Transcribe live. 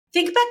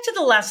Think back to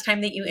the last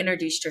time that you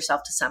introduced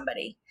yourself to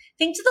somebody.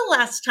 Think to the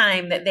last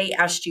time that they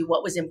asked you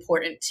what was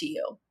important to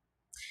you.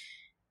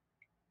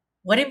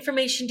 What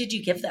information did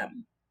you give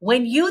them?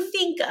 When you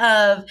think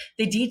of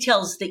the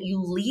details that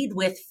you lead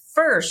with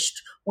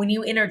first when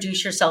you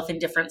introduce yourself in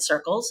different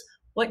circles,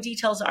 what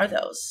details are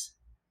those?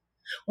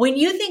 When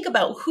you think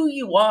about who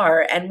you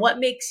are and what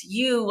makes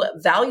you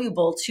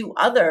valuable to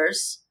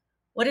others,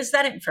 what is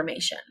that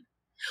information?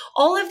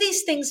 All of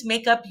these things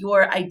make up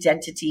your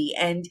identity,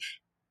 and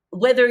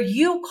whether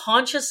you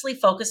consciously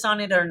focus on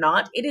it or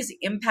not, it is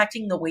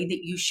impacting the way that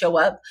you show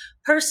up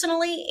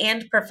personally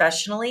and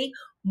professionally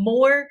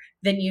more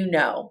than you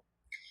know.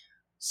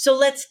 So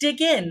let's dig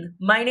in.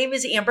 My name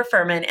is Amber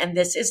Furman, and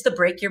this is the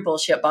Break Your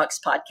Bullshit Box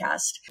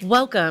podcast.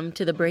 Welcome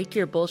to the Break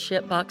Your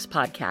Bullshit Box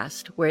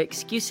podcast, where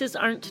excuses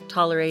aren't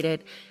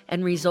tolerated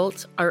and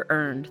results are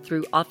earned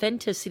through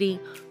authenticity,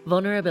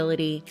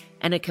 vulnerability,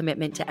 and a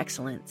commitment to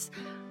excellence.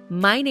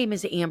 My name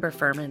is Amber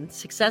Furman,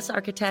 success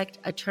architect,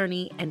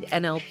 attorney, and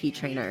NLP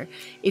trainer.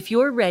 If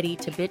you're ready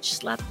to bitch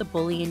slap the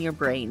bully in your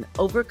brain,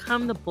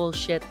 overcome the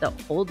bullshit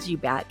that holds you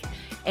back,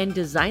 and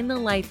design the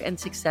life and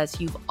success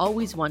you've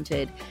always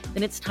wanted,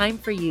 then it's time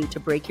for you to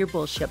break your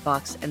bullshit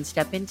box and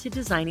step into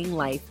designing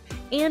life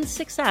and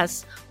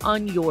success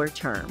on your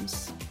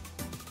terms.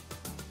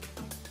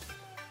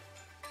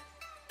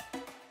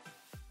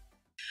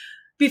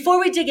 Before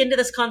we dig into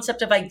this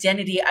concept of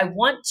identity, I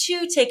want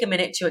to take a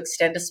minute to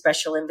extend a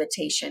special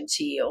invitation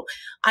to you.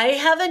 I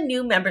have a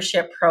new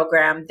membership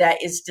program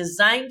that is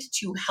designed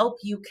to help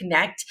you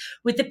connect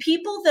with the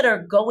people that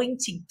are going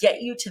to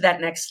get you to that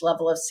next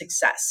level of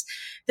success.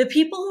 The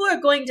people who are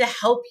going to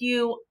help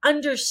you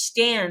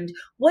understand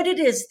what it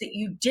is that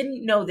you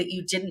didn't know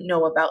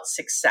about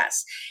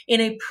success,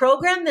 in a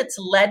program that's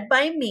led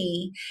by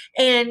me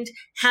and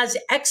has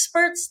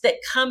experts that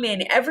come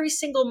in every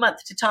single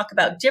month to talk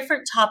about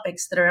different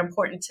topics that are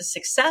important to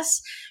success.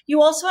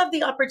 You also have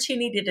the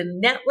opportunity to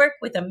network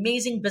with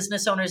amazing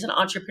business owners and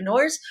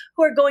entrepreneurs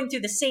who are going through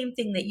the same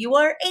thing that you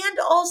are, and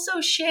also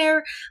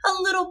share a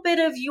little bit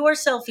of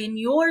yourself in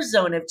your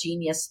zone of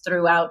genius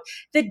throughout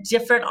the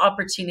different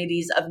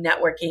opportunities of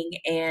networking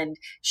and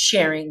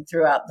sharing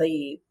throughout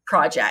the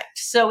project.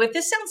 So if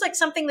this sounds like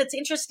something that's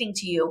interesting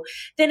to you,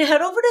 then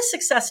head over to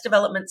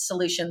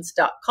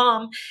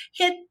successdevelopmentsolutions.com,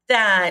 hit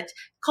that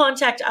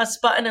contact us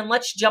button, and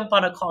let's jump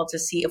on a call to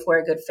see if we're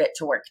a good fit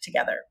to work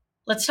together.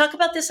 Let's talk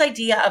about this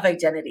idea of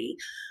identity.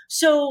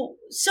 So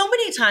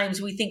many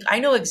times we think, I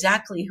know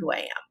exactly who I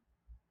am.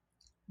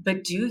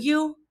 But do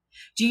you?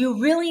 Do you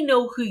really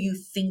know who you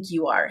think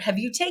you are? Have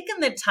you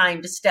taken the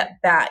time to step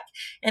back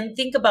and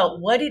think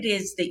about what it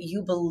is that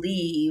you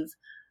believe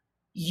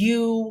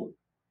you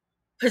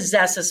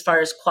possess as far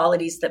as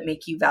qualities that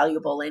make you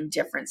valuable in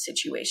different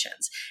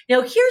situations?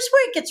 Now, here's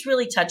where it gets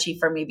really touchy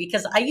for me,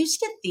 because I used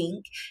to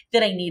think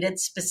that I needed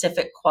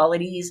specific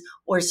qualities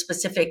or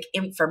specific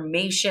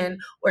information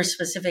or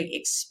specific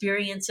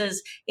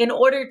experiences in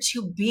order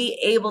to be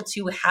able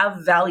to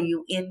have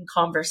value in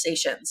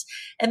conversations.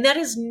 And that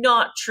is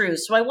not true.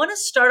 So I want to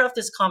start off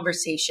this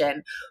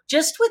conversation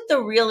just with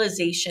the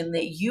realization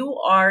that you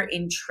are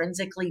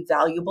intrinsically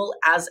valuable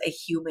as a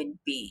human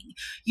being.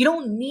 You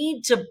don't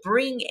need to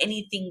bring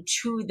anything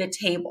to the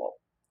table.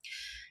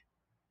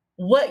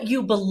 What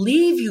you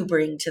believe you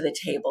bring to the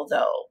table,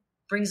 though,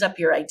 brings up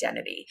your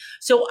identity.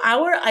 So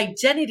our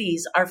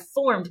identities are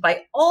formed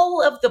by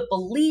all of the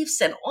beliefs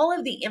and all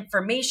of the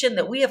information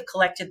that we have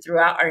collected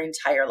throughout our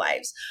entire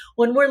lives.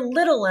 When we're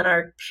little and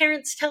our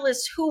parents tell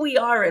us who we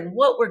are and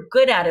what we're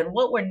good at and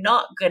what we're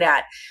not good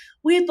at,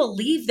 we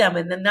believe them,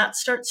 and then that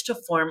starts to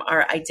form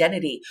our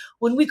identity.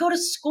 When we go to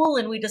school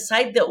and we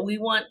decide that we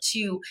want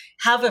to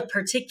have a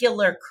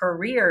particular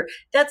career,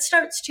 that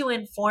starts to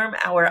inform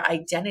our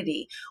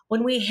identity.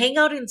 When we hang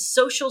out in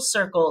social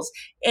circles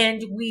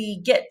and we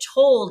get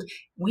told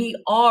we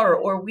are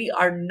or we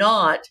are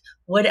not,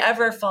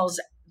 whatever falls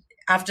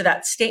after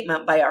that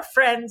statement by our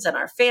friends and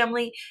our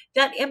family,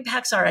 that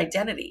impacts our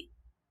identity.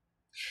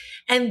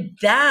 And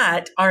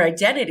that our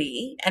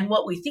identity and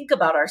what we think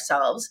about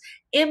ourselves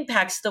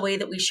impacts the way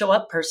that we show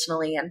up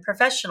personally and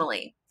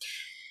professionally.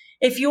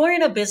 If you're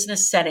in a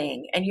business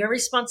setting and your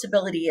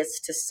responsibility is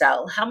to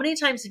sell, how many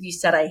times have you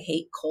said, I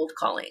hate cold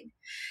calling?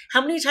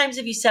 How many times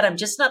have you said, I'm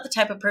just not the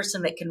type of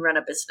person that can run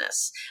a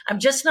business? I'm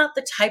just not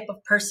the type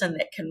of person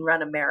that can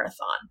run a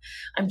marathon.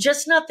 I'm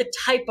just not the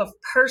type of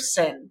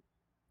person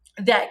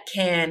that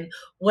can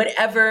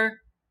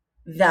whatever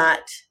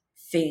that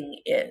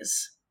thing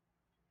is.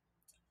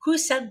 Who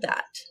said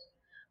that?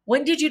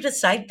 When did you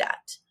decide that?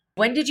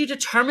 When did you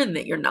determine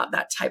that you're not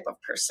that type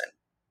of person?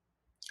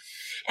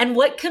 And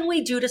what can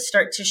we do to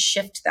start to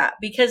shift that?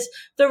 Because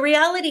the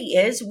reality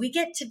is we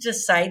get to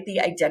decide the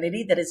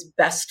identity that is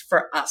best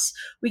for us.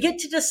 We get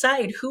to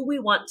decide who we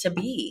want to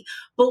be,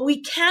 but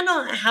we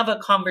cannot have a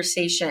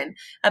conversation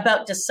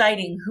about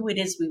deciding who it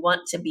is we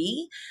want to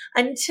be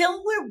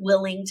until we're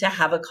willing to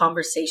have a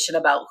conversation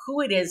about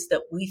who it is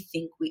that we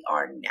think we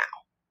are now.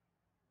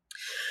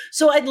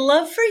 So I'd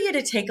love for you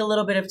to take a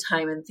little bit of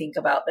time and think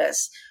about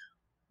this.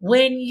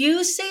 When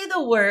you say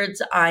the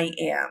words, I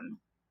am,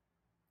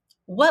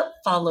 what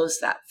follows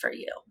that for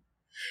you?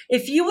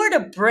 If you were to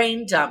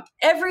brain dump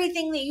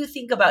everything that you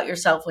think about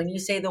yourself when you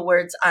say the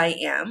words I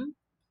am,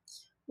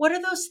 what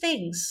are those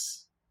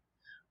things?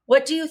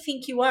 What do you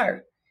think you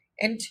are?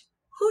 And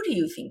who do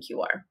you think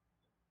you are?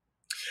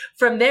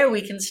 From there,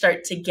 we can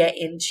start to get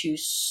into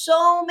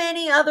so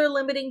many other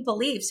limiting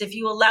beliefs. If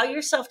you allow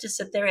yourself to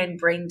sit there and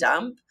brain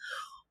dump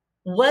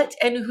what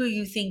and who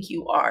you think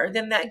you are,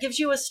 then that gives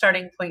you a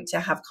starting point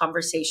to have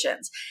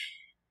conversations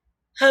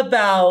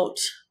about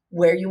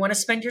where you want to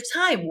spend your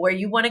time, where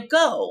you want to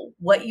go,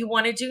 what you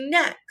want to do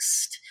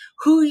next,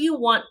 who you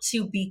want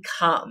to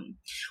become.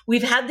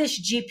 We've had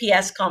this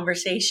GPS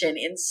conversation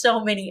in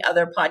so many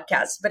other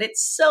podcasts, but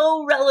it's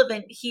so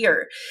relevant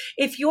here.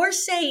 If you're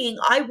saying,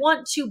 I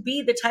want to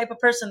be the type of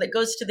person that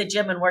goes to the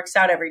gym and works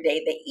out every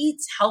day, that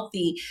eats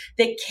healthy,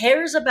 that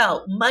cares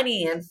about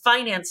money and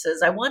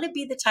finances, I want to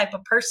be the type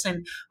of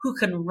person who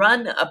can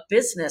run a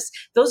business.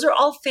 Those are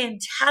all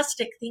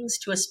fantastic things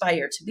to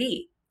aspire to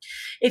be.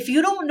 If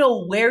you don't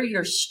know where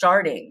you're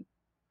starting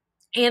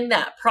in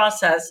that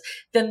process,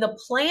 then the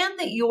plan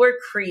that you're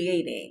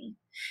creating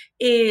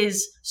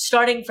is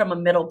starting from a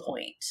middle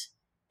point.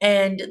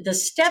 And the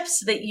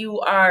steps that you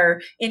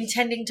are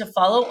intending to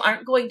follow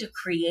aren't going to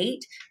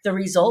create the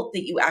result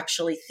that you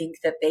actually think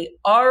that they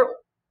are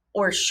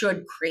or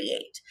should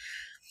create.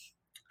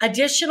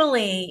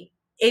 Additionally,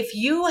 if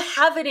you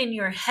have it in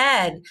your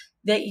head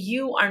that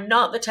you are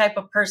not the type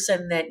of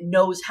person that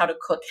knows how to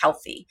cook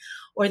healthy,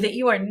 or that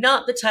you are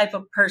not the type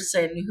of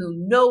person who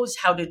knows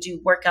how to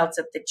do workouts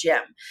at the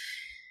gym,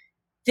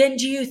 then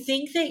do you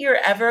think that you're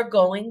ever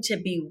going to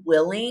be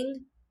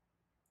willing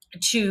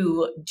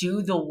to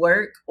do the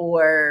work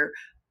or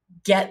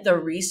get the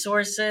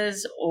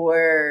resources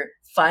or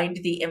find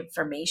the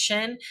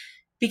information?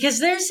 Because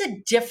there's a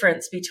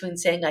difference between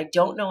saying, I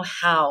don't know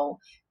how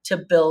to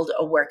build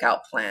a workout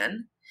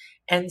plan,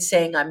 and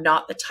saying, I'm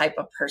not the type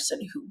of person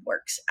who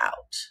works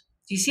out.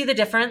 Do you see the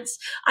difference?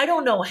 I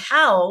don't know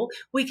how.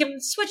 We can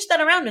switch that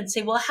around and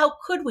say, well, how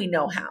could we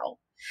know how?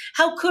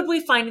 How could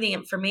we find the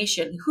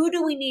information? Who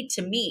do we need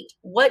to meet?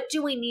 What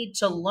do we need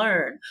to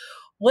learn?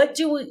 What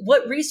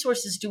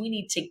resources do we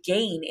need to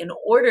gain in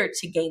order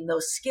to gain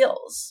those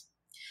skills?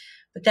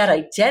 But that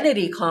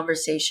identity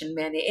conversation,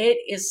 man, it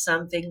is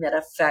something that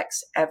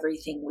affects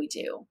everything we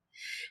do.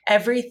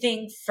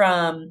 Everything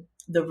from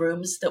the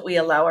rooms that we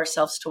allow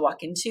ourselves to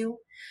walk into,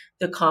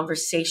 the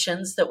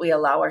conversations that we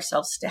allow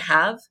ourselves to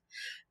have,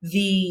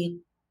 the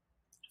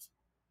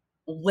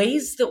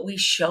ways that we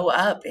show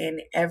up in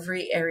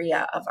every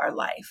area of our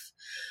life.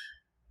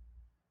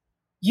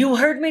 You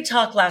heard me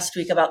talk last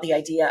week about the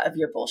idea of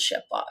your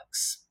bullshit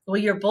box.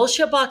 Well, your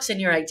bullshit box and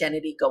your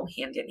identity go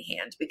hand in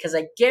hand, because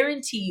I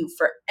guarantee you,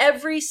 for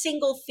every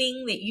single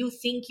thing that you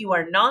think you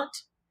are not,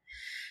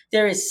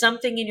 there is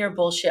something in your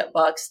bullshit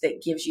box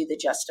that gives you the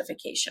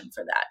justification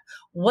for that.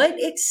 What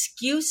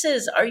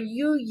excuses are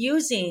you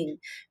using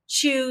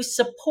to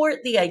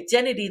support the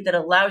identity that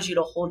allows you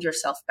to hold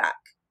yourself back?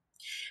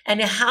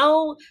 And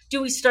how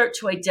do we start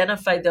to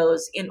identify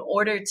those in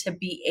order to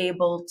be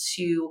able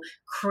to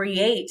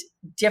create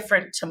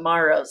different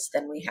tomorrows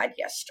than we had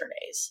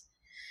yesterdays?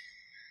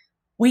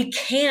 We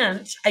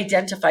can't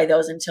identify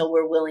those until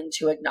we're willing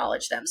to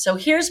acknowledge them. So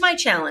here's my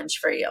challenge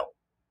for you.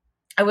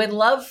 I would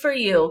love for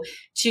you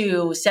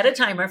to set a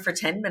timer for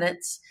 10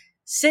 minutes,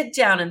 sit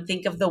down and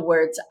think of the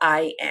words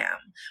I am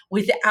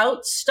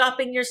without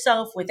stopping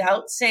yourself,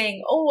 without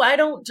saying, oh, I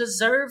don't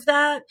deserve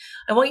that.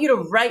 I want you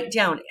to write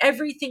down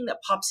everything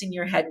that pops in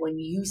your head when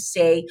you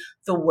say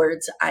the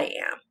words I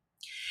am.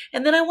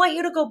 And then I want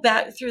you to go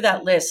back through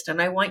that list and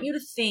I want you to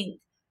think,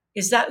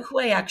 is that who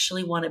I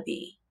actually want to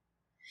be?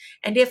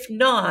 And if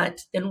not,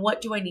 then what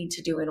do I need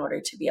to do in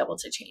order to be able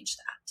to change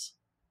that?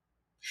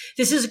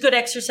 This is a good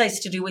exercise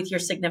to do with your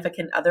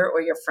significant other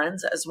or your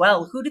friends as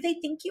well. Who do they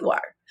think you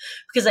are?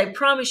 Because I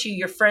promise you,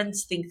 your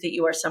friends think that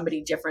you are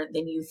somebody different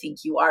than you think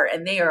you are.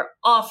 And they are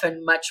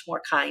often much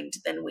more kind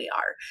than we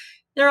are.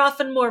 They're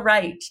often more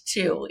right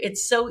too.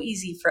 It's so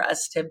easy for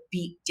us to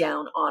beat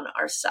down on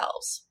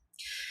ourselves.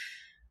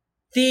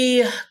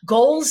 The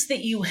goals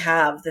that you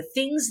have, the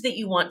things that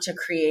you want to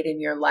create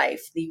in your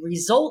life, the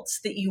results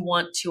that you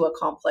want to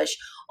accomplish,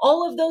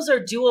 all of those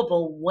are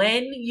doable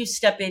when you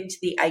step into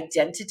the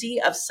identity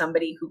of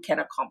somebody who can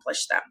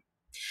accomplish them.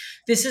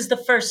 This is the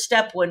first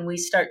step when we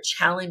start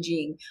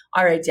challenging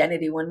our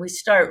identity, when we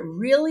start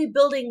really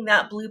building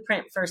that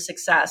blueprint for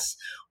success.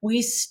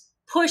 We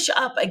push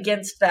up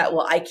against that.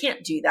 Well, I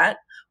can't do that.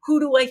 Who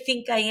do I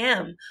think I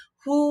am?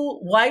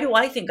 Why do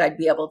I think I'd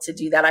be able to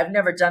do that? I've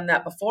never done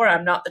that before.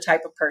 I'm not the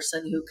type of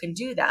person who can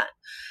do that.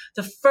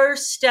 The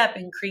first step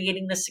in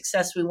creating the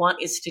success we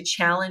want is to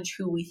challenge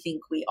who we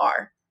think we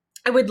are.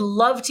 I would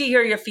love to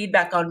hear your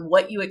feedback on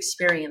what you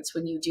experience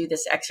when you do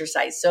this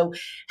exercise. So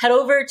head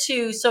over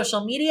to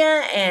social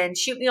media and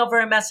shoot me over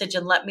a message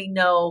and let me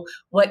know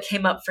what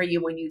came up for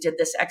you when you did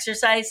this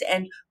exercise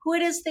and who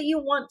it is that you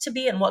want to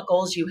be and what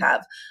goals you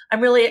have. I'm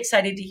really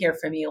excited to hear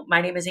from you.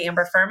 My name is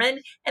Amber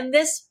Furman, and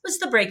this was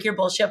the Break Your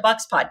Bullshit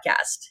Box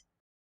podcast.